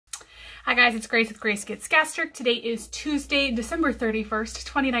Hi guys, it's Grace with Grace Gets Gastric. Today is Tuesday, December 31st,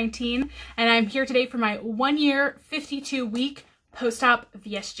 2019, and I'm here today for my 1 year, 52-week post-op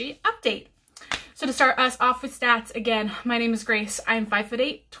VSG update. So to start us off with stats, again, my name is Grace. I'm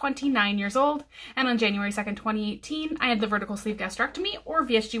 5'8", 29 years old, and on January 2nd, 2018, I had the vertical sleeve gastrectomy or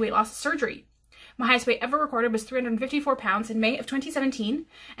VSG weight loss surgery. My highest weight ever recorded was 354 pounds in May of 2017,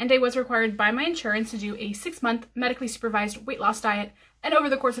 and I was required by my insurance to do a 6-month medically supervised weight loss diet, and over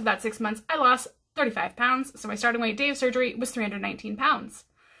the course of that 6 months, I lost 35 pounds, so my starting weight day of surgery was 319 pounds.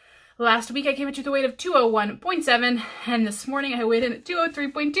 Last week, I came into the weight of 201.7, and this morning I weighed in at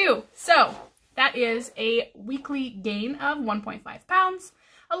 203.2. So that is a weekly gain of 1.5 pounds,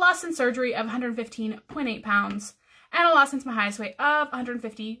 a loss in surgery of 115.8 pounds, and a loss since my highest weight of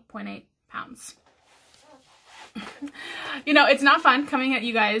 150.8 pounds. You know, it's not fun coming at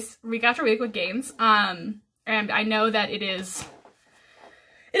you guys week after week with gains, and I know that it is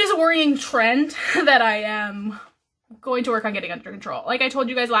a worrying trend that I am going to work on getting under control. Like I told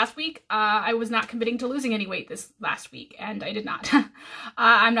you guys last week, I was not committing to losing any weight this last week, and I did not.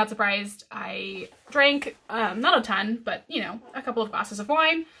 I'm not surprised. I drank, not a ton, but, you know, a couple of glasses of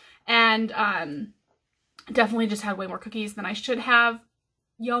wine, and definitely just had way more cookies than I should have.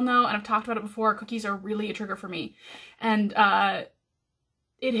 Y'all know, and I've talked about it before, cookies are really a trigger for me. And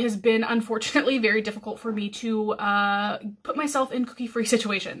it has been, unfortunately, very difficult for me to put myself in cookie-free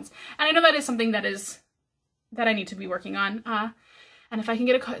situations. And I know that is something that I need to be working on. And if I can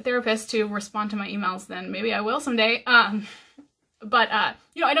get a therapist to respond to my emails, then maybe I will someday. But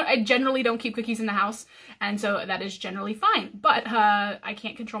you know, I generally don't keep cookies in the house, and so that is generally fine. But I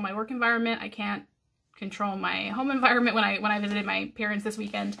can't control my work environment. I can't control my home environment. When I visited my parents this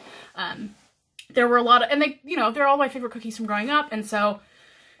weekend, there were a lot of, and they, you know, they're all my favorite cookies from growing up, and so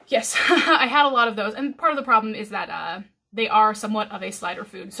yes, I had a lot of those. And part of the problem is that they are somewhat of a slider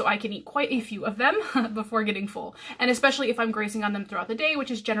food, so I can eat quite a few of them before getting full. And especially if I'm grazing on them throughout the day,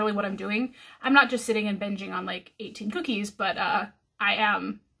 which is generally what I'm doing. I'm not just sitting and binging on like 18 cookies, but I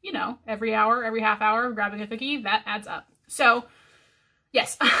am, you know, every hour, every half hour grabbing a cookie. That adds up. So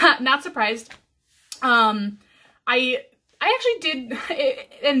yes, not surprised. I actually did,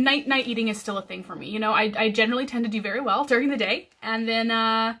 and night eating is still a thing for me. You know, I generally tend to do very well during the day, and then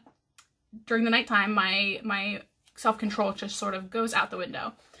during the nighttime, my self-control just sort of goes out the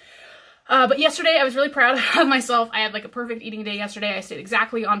window. But yesterday, I was really proud of myself. I had like a perfect eating day yesterday. I stayed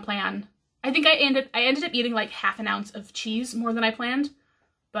exactly on plan. I think I ended up eating like half an ounce of cheese more than I planned,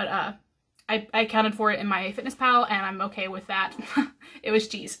 but I accounted for it in my fitness pal, and I'm okay with that. It was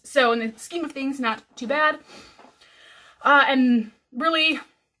cheese. So in the scheme of things, not too bad. And really,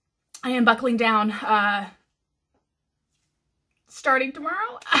 I am buckling down starting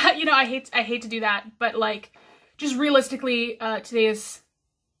tomorrow. You know, I hate to do that, but like, just realistically, today is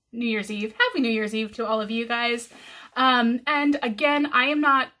New Year's Eve. Happy New Year's Eve to all of you guys. And again, I am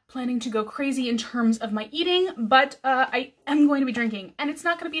not planning to go crazy in terms of my eating, but I am going to be drinking, and it's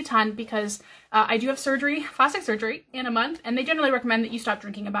not going to be a ton because I do have surgery, plastic surgery, in a month, and they generally recommend that you stop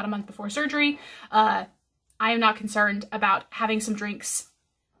drinking about a month before surgery. I am not concerned about having some drinks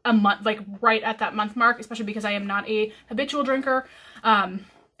a month, like right at that month mark, especially because I am not a habitual drinker. And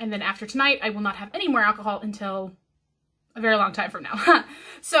then after tonight, I will not have any more alcohol until a very long time from now.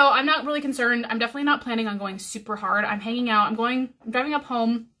 So I'm not really concerned. I'm definitely not planning on going super hard. I'm hanging out. I'm driving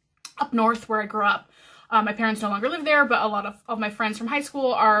up north where I grew up. My parents no longer live there, but a lot of my friends from high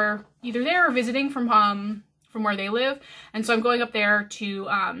school are either there or visiting from where they live. And so I'm going up there to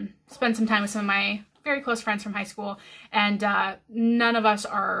spend some time with some of my very close friends from high school. And none of us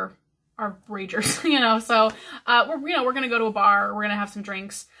are ragers, you know. So we're going to go to a bar. We're going to have some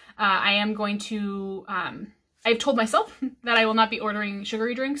drinks. I am going to, I've told myself that I will not be ordering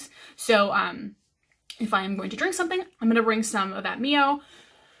sugary drinks. So if I am going to drink something, I'm going to bring some of that Mio.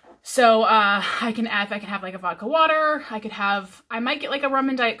 So I can have like a vodka water. I might get like a rum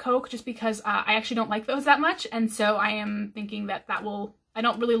and Diet Coke just because I actually don't like those that much. And so I am thinking that I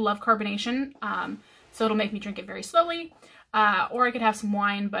don't really love carbonation. So it'll make me drink it very slowly. Or I could have some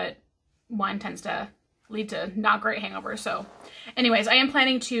wine, but wine tends to lead to not great hangovers. So anyways, I am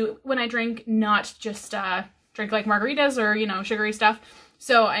planning to, when I drink, not just drink like margaritas or, you know, sugary stuff.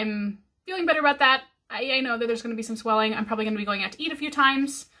 So I'm feeling better about that. I know that there's going to be some swelling. I'm probably going to be going out to eat a few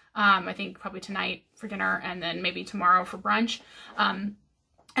times. I think probably tonight for dinner, and then maybe tomorrow for brunch. And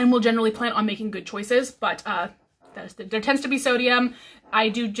we'll generally plan on making good choices, but there tends to be sodium. I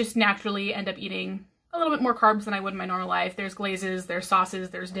do just naturally end up eating a little bit more carbs than I would in my normal life. There's glazes, there's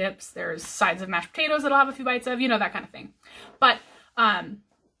sauces, there's dips, there's sides of mashed potatoes that I'll have a few bites of, you know, that kind of thing. But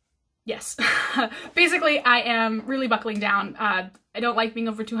yes, basically I am really buckling down. I don't like being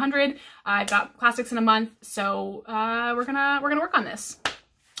over 200. I've got plastics in a month, so we're gonna work on this.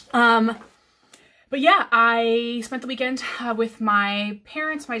 But yeah, I spent the weekend with my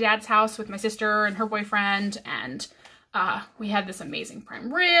parents, my dad's house, with my sister and her boyfriend, and we had this amazing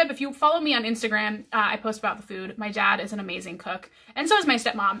prime rib. If you follow me on Instagram, I post about the food. My dad is an amazing cook, and so is my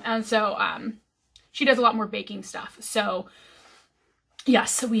stepmom, and so she does a lot more baking stuff. So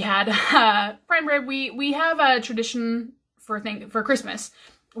yes, we had prime rib. We have a tradition for Christmas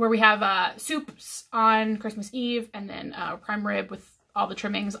where we have soups on Christmas Eve, and then prime rib with all the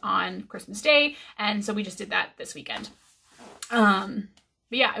trimmings on Christmas Day, and so we just did that this weekend. But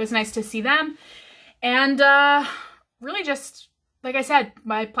yeah, it was nice to see them, and really just, like I said,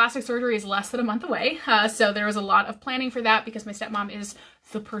 my plastic surgery is less than a month away, so there was a lot of planning for that because my stepmom is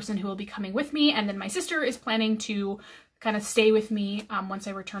the person who will be coming with me, and then my sister is planning to kind of stay with me once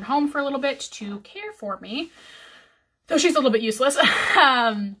I return home for a little bit to care for me, though she's a little bit useless.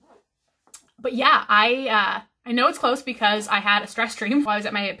 But yeah, I know it's close because I had a stress dream while I was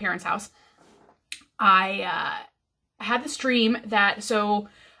at my parents' house. I had this dream that, so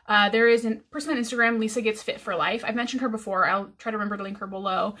there is a person on Instagram, Lisa Gets Fit for Life. I've mentioned her before. I'll try to remember to link her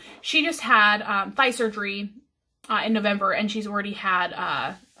below. She just had thigh surgery in November, and she's already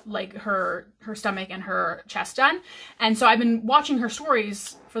had like her stomach and her chest done. And so I've been watching her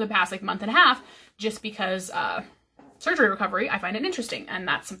stories for the past like month and a half just because surgery recovery, I find it interesting, and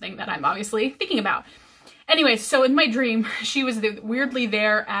that's something that I'm obviously thinking about. Anyway, so in my dream, she was weirdly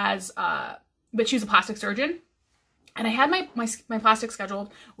there as, but she was a plastic surgeon, and I had my plastic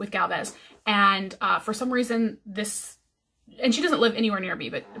scheduled with Galvez, and for some reason and she doesn't live anywhere near me,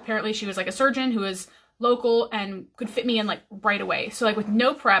 but apparently she was like a surgeon who was local and could fit me in like right away. So like with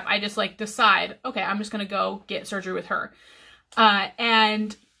no prep, I just like decide, okay, I'm just gonna go get surgery with her,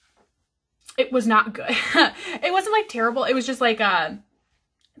 and it was not good. It wasn't like terrible. It was just like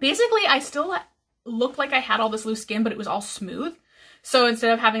basically I still looked like I had all this loose skin, but it was all smooth. So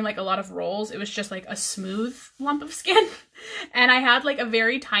instead of having like a lot of rolls, it was just like a smooth lump of skin. And I had like a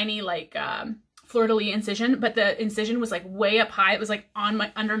very tiny like fleur-de-lis incision, but the incision was like way up high. It was like on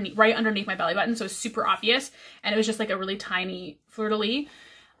my right underneath my belly button, so it was super obvious. And it was just like a really tiny fleur-de-lis.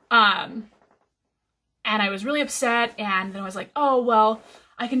 And I was really upset, and then I was like, oh well,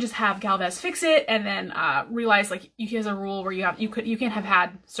 I can just have Galvez fix it, and then realize like he has a rule where you can't have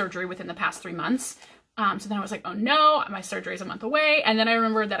had surgery within the past 3 months. So then I was like, oh no, my surgery is a month away. And then I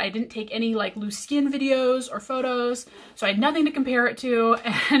remembered that I didn't take any like loose skin videos or photos, so I had nothing to compare it to,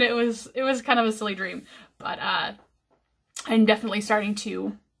 and it was kind of a silly dream. But I'm definitely starting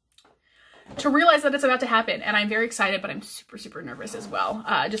to realize that it's about to happen, and I'm very excited, but I'm super, super nervous as well,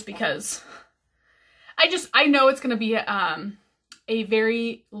 just because I know it's gonna be a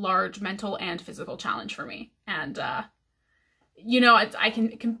very large mental and physical challenge for me. And, you know, I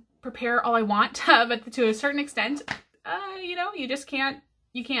can prepare all I want, but to a certain extent, you know, you just can't,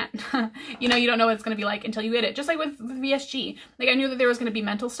 you know, you don't know what it's going to be like until you hit it. Just like with VSG. Like I knew that there was going to be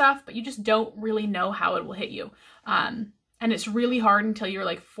mental stuff, but you just don't really know how it will hit you. And it's really hard until you're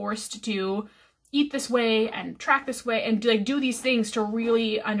like forced to eat this way and track this way and like do these things to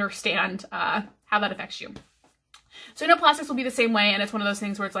really understand how that affects you. So I know plastics will be the same way, and it's one of those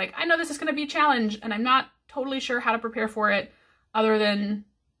things where it's like, I know this is going to be a challenge, and I'm not totally sure how to prepare for it other than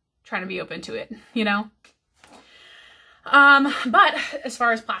trying to be open to it, you know? But as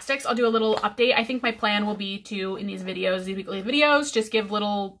far as plastics, I'll do a little update. I think my plan will be to, in these videos, these weekly videos, just give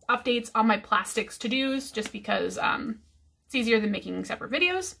little updates on my plastics to-dos, just because it's easier than making separate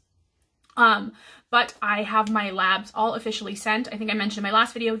videos. But I have my labs all officially sent. I think I mentioned in my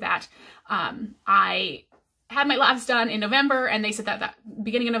last video that I had my labs done in November, and they said that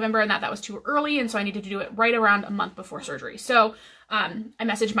beginning of November, and that was too early, and so I needed to do it right around a month before surgery. So I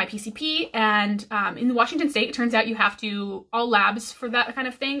messaged my PCP, and in Washington State, it turns out you have to, all labs for that kind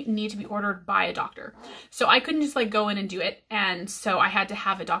of thing need to be ordered by a doctor. So I couldn't just like go in and do it, and so I had to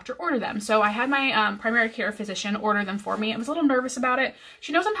have a doctor order them. So I had my primary care physician order them for me. I was a little nervous about it.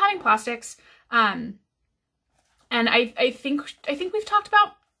 She knows I'm having plastics, and I think we've talked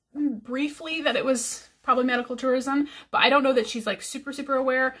about briefly that it was probably medical tourism, but I don't know that she's like super, super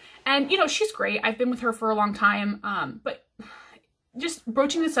aware. And, you know, she's great. I've been with her for a long time, but just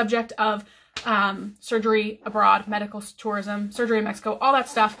broaching the subject of surgery abroad, medical tourism, surgery in Mexico, all that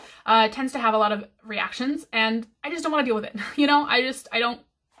stuff tends to have a lot of reactions, and I just don't want to deal with it. You know,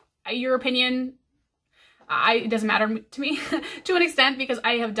 your opinion, it doesn't matter to me to an extent, because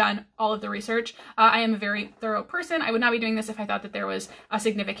I have done all of the research. I am a very thorough person. I would not be doing this if I thought that there was a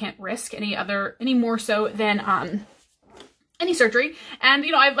significant risk, any more so than any surgery. And,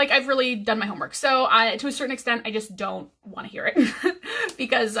 you know, I've really done my homework. So to a certain extent, I just don't want to hear it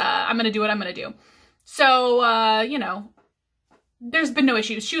because I'm going to do what I'm going to do. So, you know, there's been no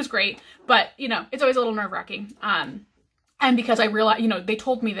issues. She was great, but, you know, it's always a little nerve-wracking. And because I realized, you know, they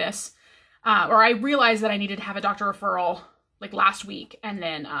told me this, or I realized that I needed to have a doctor referral like last week, and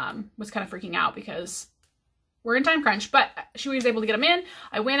then was kind of freaking out because we're in time crunch, but she was able to get them in.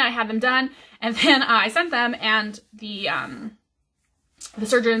 I went, I had them done, and then I sent them, and the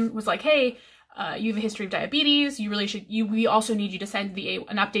surgeon was like, hey, you have a history of diabetes. You really should, we also need you to send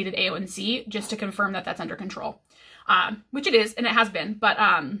an updated A1C just to confirm that that's under control. Which it is, and it has been, but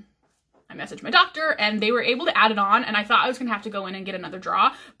I messaged my doctor and they were able to add it on, and I thought I was gonna have to go in and get another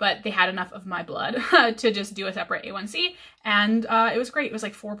draw, but they had enough of my blood to just do a separate A1C, and it was great. It was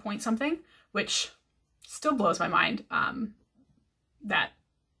like 4 point something, which still blows my mind, that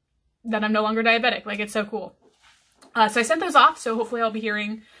I'm no longer diabetic. Like, it's so cool. So I sent those off, so hopefully I'll be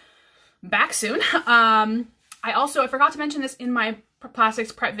hearing back soon. I forgot to mention this in my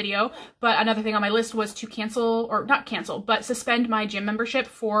plastics prep video, but another thing on my list was to cancel, or not cancel, but suspend my gym membership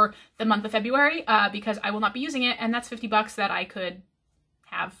for the month of February, because I will not be using it, and that's $50 that I could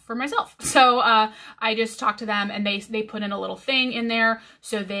have for myself. So I just talked to them, and they put in a little thing in there,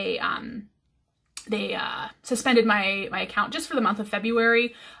 so they suspended my account just for the month of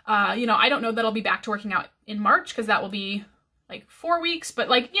February. You know, I don't know that I'll be back to working out in March, because that will be like 4 weeks, but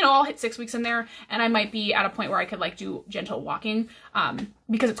like, you know, I'll hit 6 weeks in there, and I might be at a point where I could like do gentle walking,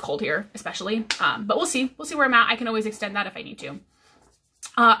 because it's cold here, especially. But we'll see where I'm at. I can always extend that if I need to.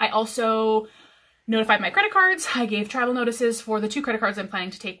 I also notified my credit cards. I gave travel notices for the 2 credit cards I'm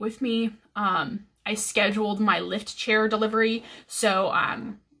planning to take with me. I scheduled my lift chair delivery. So,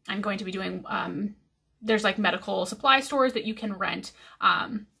 I'm going to be doing, there's like medical supply stores that you can rent,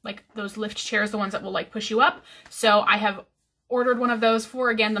 like those lift chairs, the ones that will like push you up. So I have ordered one of those for,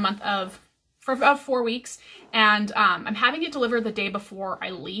 again, the month of 4 weeks, and I'm having it delivered the day before I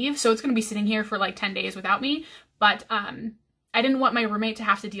leave, so it's going to be sitting here for like 10 days without me, but I didn't want my roommate to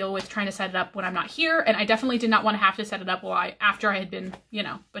have to deal with trying to set it up when I'm not here, and I definitely did not want to have to set it up after I had been, you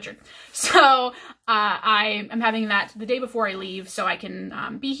know, butchered. So I am having that the day before I leave, so I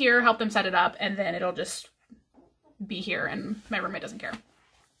can be here, help them set it up, and then it'll just be here, and my roommate doesn't care.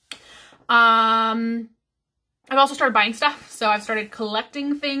 I've also started buying stuff, so I've started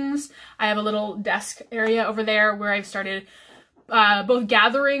collecting things. I have a little desk area over there where I've started both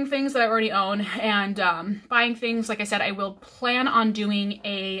gathering things that I already own and buying things. Like I said, I will plan on doing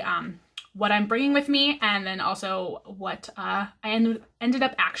a what I'm bringing with me, and then also what I ended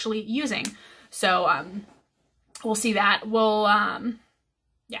up actually using. So we'll see that. We'll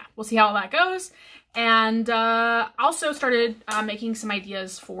see how all that goes. And also started making some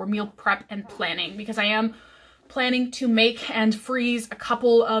ideas for meal prep and planning, because I am planning to make and freeze a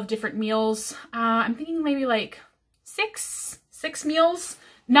couple of different meals. I'm thinking maybe like six meals,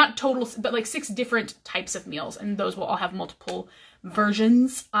 not total, but like 6 different types of meals, and those will all have multiple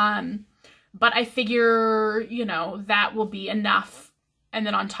versions. But I figure, you know, that will be enough. And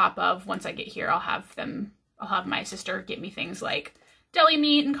then on top of, once I get here, I'll have my sister get me things like deli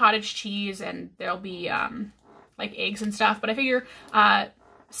meat and cottage cheese, and there'll be like eggs and stuff. But I figure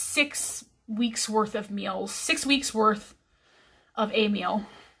 6 weeks worth of meals, 6 weeks worth of a meal,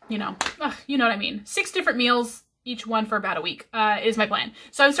 you know what I mean. 6 different meals, each one for about a week, is my plan.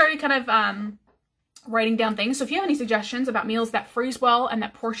 So I've started kind of writing down things. So if you have any suggestions about meals that freeze well and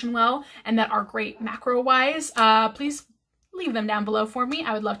that portion well and that are great macro wise, please leave them down below for me.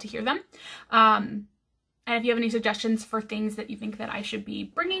 I would love to hear them. And if you have any suggestions for things that you think that I should be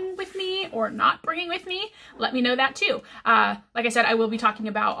bringing with me or not bringing with me, let me know that too. Like I said, I will be talking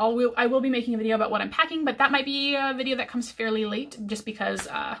about, I will be making a video about what I'm packing, but that might be a video that comes fairly late just because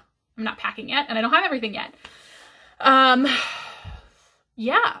I'm not packing yet and I don't have everything yet.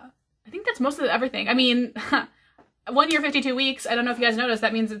 Yeah, I think that's most of everything. I mean, 1 year, 52 weeks. I don't know if you guys noticed,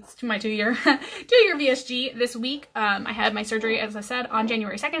 that means it's my 2-year VSG this week. I had my surgery, as I said, on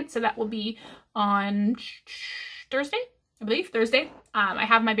January 2nd, so that will be on Thursday, I believe, Thursday. I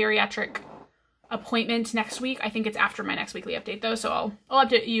have my bariatric appointment next week. I think it's after my next weekly update though, so I'll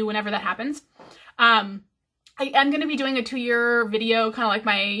update you whenever that happens. I am going to be doing a 2-year video, kind of like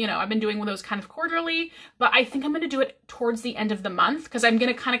my, you know, I've been doing those kind of quarterly, but I think I'm going to do it towards the end of the month, because I'm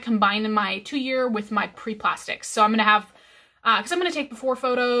going to kind of combine my 2-year with my pre-plastics. So I'm going to have, because I'm going to take before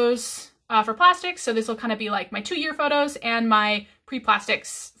photos for plastics, so this will kind of be like my 2-year photos and my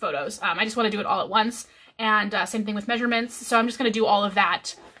pre-plastics photos. I just want to do it all at once, and same thing with measurements. So I'm just going to do all of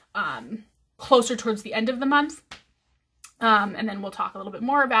that closer towards the end of the month. And then we'll talk a little bit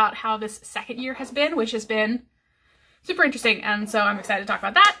more about how this second year has been, which has been super interesting. And so I'm excited to talk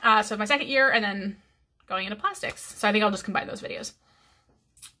about that. So my second year and then going into plastics. So I think I'll just combine those videos.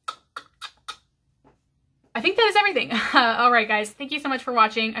 I think that is everything. All right, guys, thank you so much for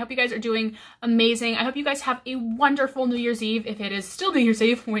watching. I hope you guys are doing amazing. I hope you guys have a wonderful New Year's Eve, if it is still New Year's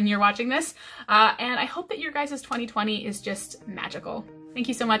Eve when you're watching this. And I hope that your guys' 2020 is just magical. Thank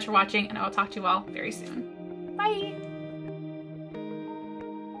you so much for watching, and I will talk to you all very soon. Bye.